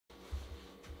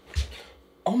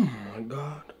Oh my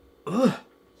god. Ugh.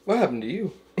 What happened to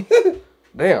you?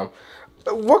 Damn.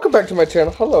 Welcome back to my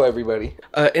channel. Hello, everybody.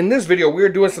 In this video, we're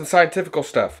doing some scientific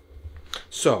stuff.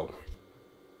 So,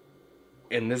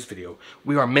 in this video,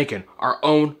 we are making our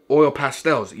own oil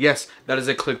pastels. Yes, that is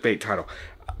a clickbait title.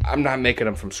 I'm not making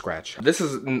them from scratch.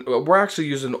 We're actually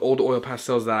using old oil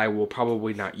pastels that I will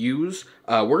probably not use.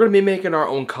 We're gonna be making our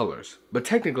own colors. But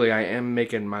technically, I am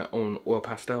making my own oil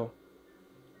pastel.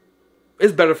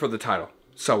 It's better for the title.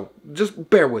 So, just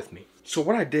bear with me. So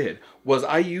what I did was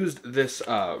I used this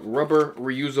rubber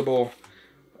reusable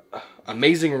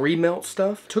amazing remelt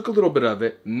stuff, took a little bit of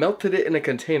it, melted it in a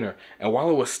container, and while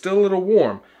it was still a little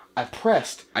warm, I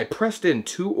pressed in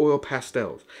 2 oil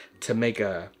pastels to make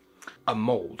a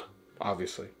mold,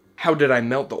 obviously. How did I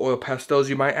melt the oil pastels,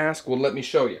 you might ask? Well, let me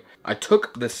show you. I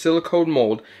took the silicone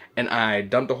mold and I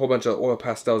dumped a whole bunch of oil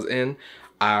pastels in.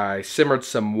 I simmered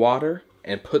some water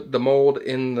and put the mold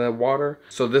in the water,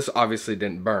 so this obviously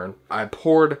didn't burn. I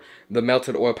poured the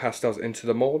melted oil pastels into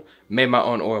the mold, made my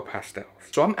own oil pastels.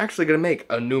 So I'm actually gonna make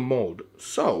a new mold.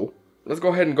 So let's go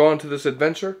ahead and go on to this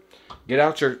adventure. Get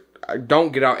out your,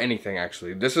 don't get out anything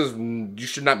actually. You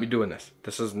should not be doing this.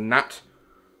 This is not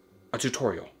a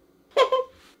tutorial.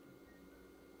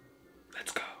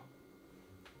 Let's go.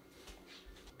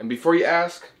 And before you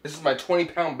ask, this is my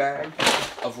 20-pound bag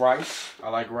of rice. I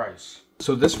like rice.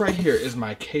 So this right here is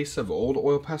my case of old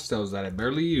oil pastels that I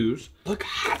barely use. Look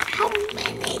how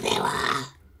many there are.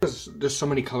 There's so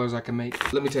many colors I can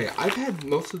make. Let me tell you, I've had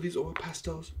most of these oil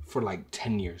pastels for like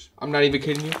 10 years. I'm not even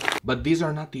kidding you. But these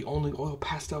are not the only oil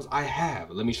pastels I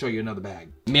have. Let me show you another bag.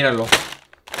 Míralo.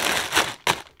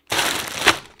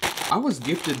 I was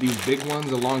gifted these big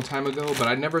ones a long time ago, but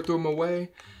I never threw them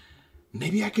away.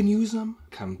 Maybe I can use them.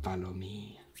 Come follow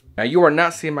me. Now you are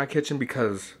not seeing my kitchen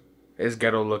because it's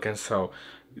ghetto looking, so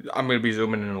I'm gonna be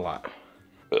zooming in a lot.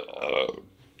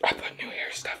 I put new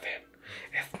hair stuff in.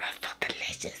 It smells so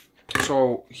delicious.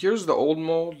 So here's the old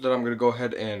mold that I'm gonna go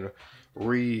ahead and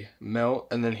re-melt,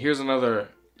 and then here's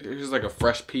like a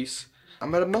fresh piece. I'm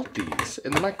gonna melt these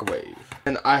in the microwave.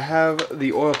 And I have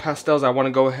the oil pastels I wanna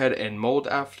go ahead and mold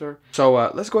after. So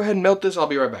let's go ahead and melt this. I'll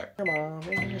be right back. Your mom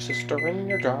and your sister in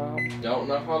your job. Don't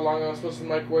know how long I'm supposed to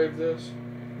microwave this.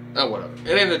 Oh, whatever.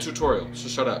 It ain't a tutorial, so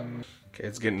shut up. Okay,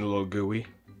 it's getting a little gooey.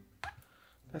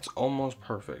 That's almost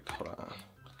perfect. Hold on.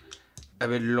 A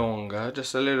bit longer,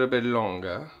 just a little bit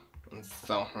longer. And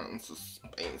so hot and so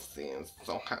spicy and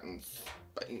so hot and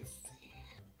spicy.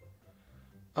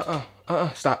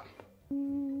 Stop.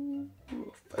 We're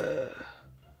good.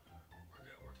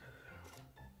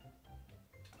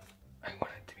 I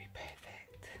want it to be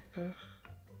perfect.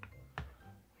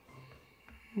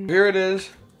 Here it is.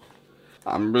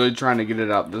 I'm really trying to get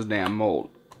it out this damn mold.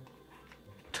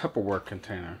 Tupperware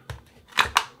container.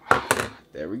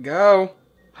 There we go.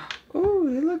 Ooh,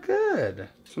 they look good.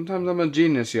 Sometimes I'm a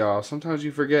genius, y'all. Sometimes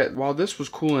you forget. While this was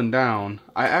cooling down,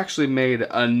 I actually made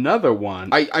another one.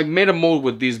 I made a mold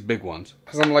with these big ones.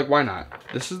 Because I'm like, why not?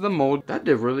 This is the mold. That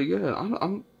did really good.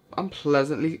 I'm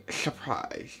pleasantly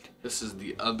surprised. This is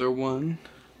the other one.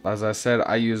 As I said,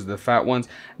 I used the fat ones.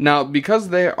 Now, because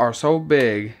they are so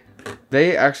big,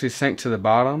 they actually sank to the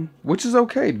bottom, which is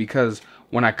okay because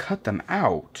when I cut them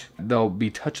out, they'll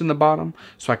be touching the bottom,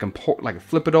 so I can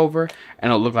flip it over and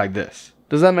it'll look like this.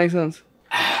 Does that make sense?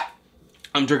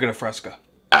 I'm drinking a Fresca.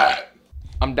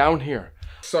 I'm down here.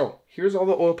 So here's all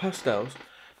the oil pastels.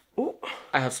 Ooh.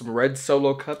 I have some red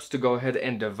solo cups to go ahead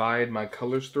and divide my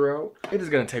colors throughout. It is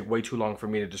gonna take way too long for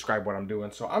me to describe what I'm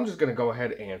doing, so I'm just gonna go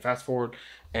ahead and fast forward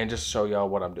and just show y'all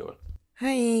what I'm doing.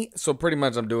 Hey. So pretty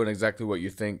much I'm doing exactly what you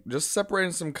think. Just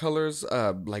separating some colors,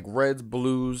 like reds,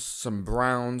 blues, some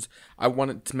browns. I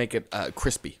wanted to make it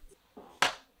crispy.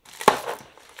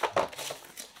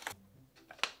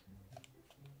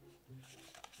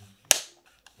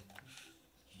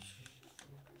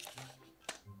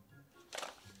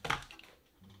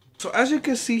 So as you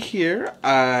can see here,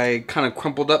 I kind of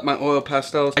crumpled up my oil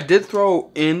pastels. I did throw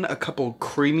in a couple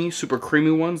super creamy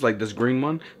ones, like this green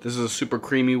one. This is a super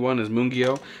creamy one, is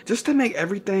Mungio. Just to make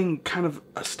everything kind of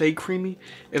stay creamy,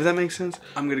 if that makes sense.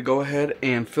 I'm gonna go ahead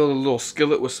and fill a little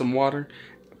skillet with some water,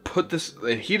 put this,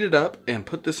 heat it up, and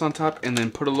put this on top, and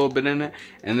then put a little bit in it,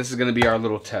 and this is gonna be our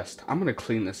little test. I'm gonna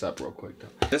clean this up real quick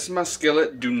though. This is my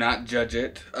skillet, do not judge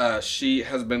it. She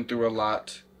has been through a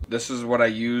lot. This is what I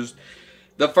used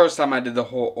the first time I did the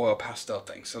whole oil pastel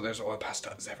thing. So there's oil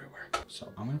pastels everywhere. So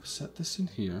I'm gonna set this in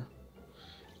here.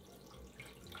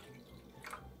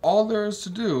 All there is to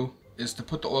do is to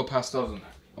put the oil pastels in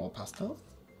there. Oil pastels?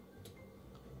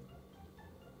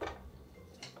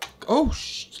 Oh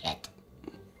shit.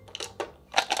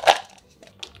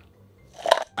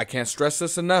 I can't stress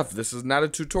this enough. This is not a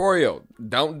tutorial.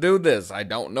 Don't do this. I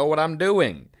don't know what I'm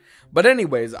doing. But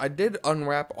anyways, I did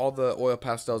unwrap all the oil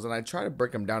pastels and I try to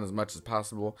break them down as much as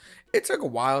possible. It took a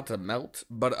while to melt,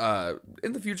 but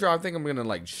in the future, I think I'm gonna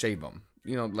like shave them.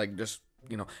 You know, like just,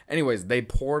 you know. Anyways, they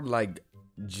poured like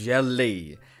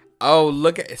jelly. Oh,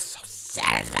 look at it. It's so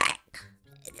satisfying.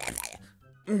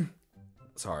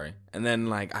 Sorry. And then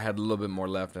like I had a little bit more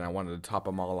left and I wanted to top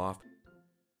them all off.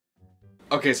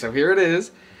 Okay, so here it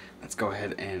is. Let's go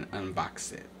ahead and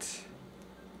unbox it.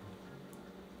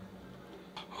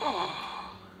 Oh,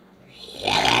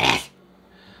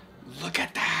 look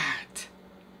at that.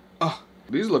 Oh,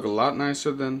 these look a lot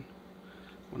nicer than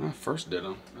when I first did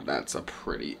them. That's a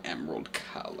pretty emerald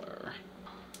color.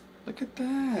 Look at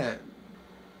that.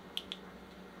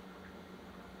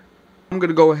 I'm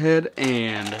gonna go ahead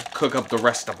and cook up the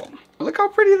rest of them. Look how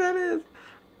pretty that is.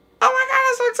 Oh my god,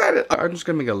 I'm so excited. I'm just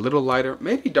gonna make it a little lighter,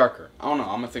 maybe darker. I don't know,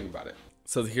 I'm gonna think about it.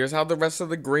 So here's how the rest of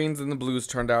the greens and the blues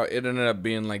turned out. It ended up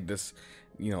being like this,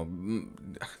 you know,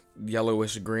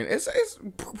 yellowish green. It's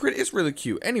pretty, it's really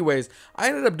cute. Anyways, I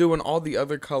ended up doing all the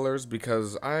other colors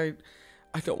because I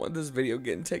don't want this video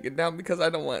getting taken down because I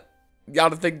don't want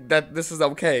y'all to think that this is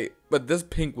okay. But this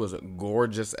pink was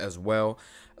gorgeous as well.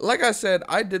 Like I said,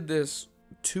 I did this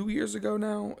 2 years ago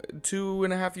now,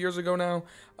 2.5 years ago now,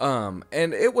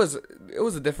 and it was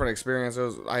a different experience.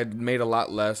 I had made a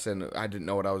lot less and I didn't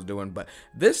know what I was doing, but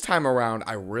this time around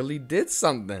I really did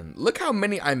something. Look how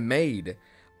many I made.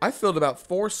 I filled about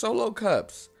 4 solo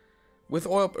cups with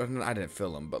oil. I didn't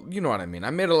fill them, but you know what I mean.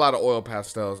 I made a lot of oil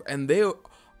pastels and they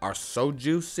are so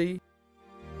juicy.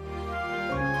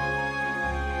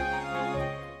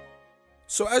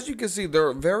 So as you can see,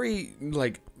 they're very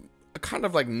like kind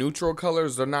of like neutral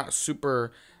colors. They're not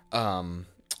super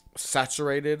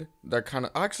saturated. They're kind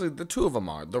of, actually the two of them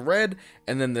are, the red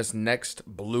and then this next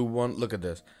blue one. Look at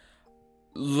this.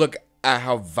 Look at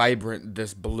how vibrant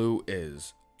this blue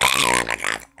is.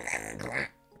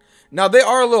 Now they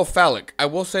are a little phallic, I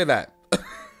will say that.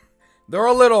 They're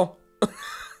a little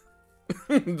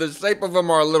the shape of them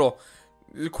are a little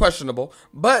questionable,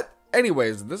 but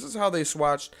anyways, this is how they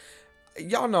swatched.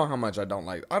 Y'all know how much I don't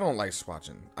like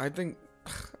swatching. I think,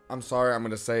 I'm sorry, I'm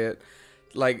gonna say it,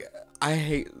 like I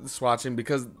hate swatching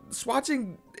because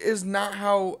swatching is not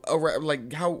how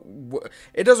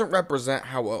it doesn't represent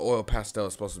how an oil pastel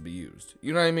is supposed to be used.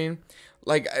 You know what I mean?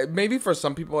 Like maybe for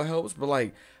some people it helps, but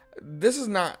like this is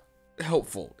not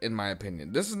helpful in my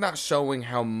opinion. This is not showing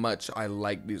how much I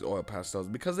like these oil pastels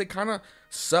because they kind of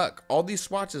suck. All these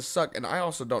swatches suck, and I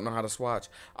also don't know how to swatch.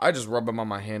 I just rub them on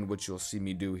my hand, which you'll see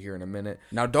me do here in a minute.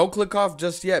 Now don't click off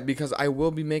just yet because I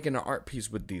will be making an art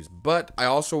piece with these, but I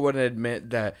also want to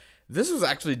admit that this was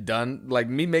actually done, like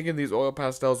me making these oil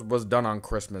pastels was done on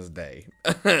Christmas Day.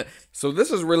 So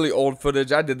this is really old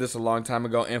footage. I did this a long time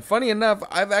ago. And funny enough,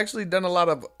 I've actually done a lot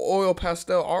of oil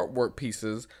pastel artwork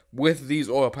pieces with these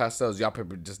oil pastels. Y'all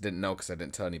probably just didn't know because I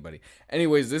didn't tell anybody.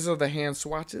 Anyways, these are the hand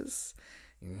swatches.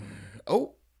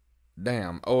 Oh,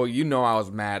 damn. Oh, you know I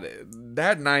was mad.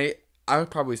 That night, I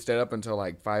probably stayed up until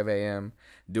like 5 a.m.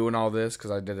 doing all this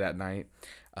because I did it at night.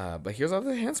 But here's all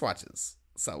the hand swatches.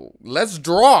 So let's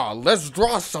draw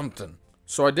something.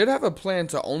 So I did have a plan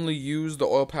to only use the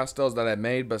oil pastels that I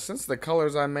made, but since the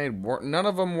colors I made none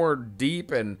of them were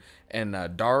deep and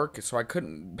dark, so I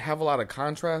couldn't have a lot of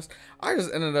contrast. I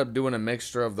just ended up doing a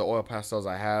mixture of the oil pastels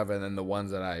I have and then the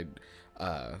ones that I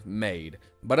made.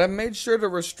 But I made sure to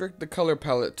restrict the color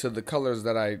palette to the colors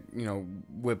that I, you know,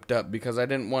 whipped up because I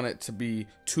didn't want it to be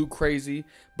too crazy,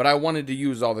 but I wanted to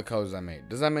use all the colors I made.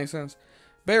 Does that make sense?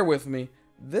 Bear with me.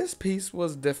 This piece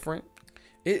was different.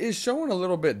 It is showing a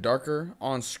little bit darker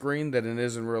on screen than it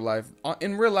is in real life.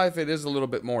 In real life, it is a little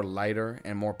bit more lighter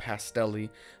and more pastel-y,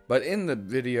 but in the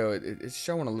video, it's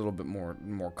showing a little bit more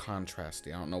contrasty.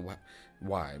 I don't know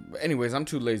why. But anyways, I'm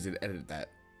too lazy to edit that.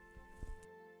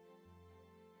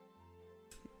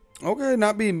 Okay,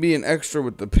 not being extra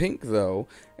with the pink though.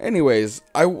 Anyways,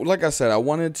 like I said, I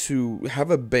wanted to have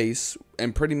a base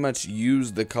and pretty much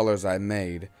use the colors I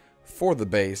made for the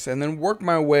base and then work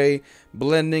my way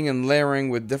blending and layering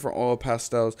with different oil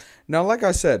pastels. Now, like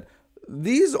I said,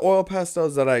 these oil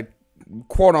pastels that I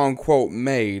quote unquote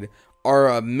made are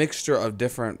a mixture of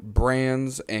different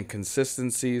brands and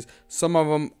consistencies. Some of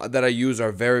them that I use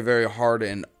are very, very hard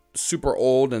and super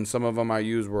old, and some of them I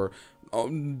use were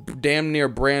damn near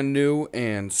brand new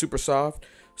and super soft.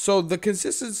 So the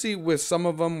consistency with some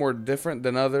of them were different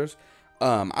than others.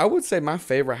 I would say my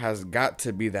favorite has got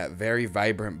to be that very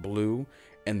vibrant blue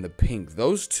and the pink.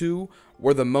 Those two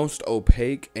were the most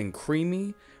opaque and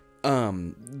creamy.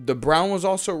 The brown was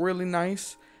also really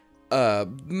nice.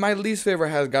 My least favorite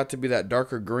has got to be that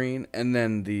darker green and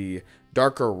then the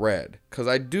darker red, because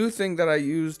I do think that I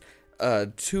used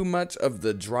too much of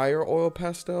the drier oil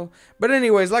pastel. But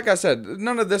anyways, like I said,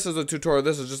 none of this is a tutorial.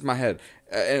 This is just my head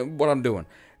and what I'm doing.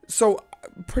 So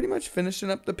pretty much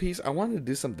finishing up the piece, I wanted to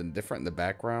do something different in the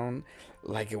background,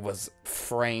 like it was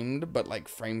framed, but like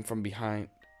framed from behind.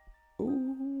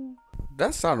 Ooh,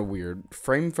 that sounded weird.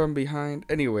 Framed from behind.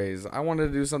 Anyways, I wanted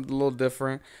to do something a little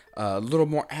different, a little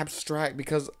more abstract,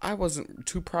 because I wasn't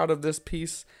too proud of this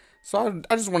piece. So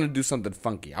I just wanted to do something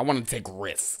funky. I wanted to take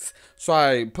risks. So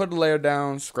I put a layer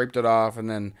down, scraped it off, and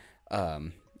then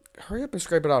hurry up and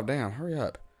scrape it off. Damn, hurry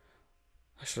up.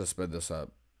 I should have sped this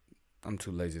up. I'm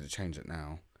too lazy to change it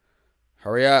now.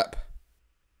 Hurry up.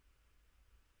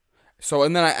 So,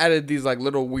 and then I added these like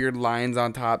little weird lines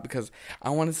on top because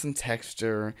I wanted some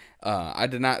texture. I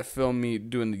did not film me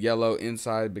doing the yellow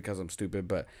inside because I'm stupid,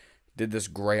 but did this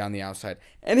gray on the outside.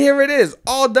 And here it is,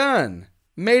 all done.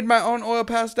 Made my own oil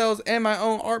pastels and my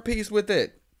own art piece with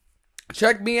it.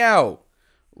 Check me out.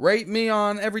 Rate me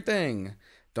on everything.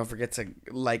 Don't forget to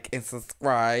like and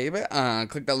subscribe.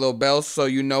 Click that little bell so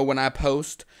you know when I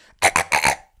post.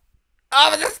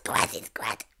 Oh, the scratchy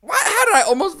scratch. What? How did I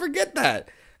almost forget that?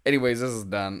 Anyways, this is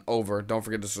done. Over. Don't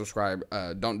forget to subscribe.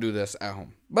 Don't do this at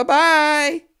home.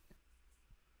 Bye-bye.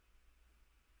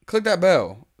 Click that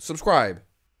bell. Subscribe.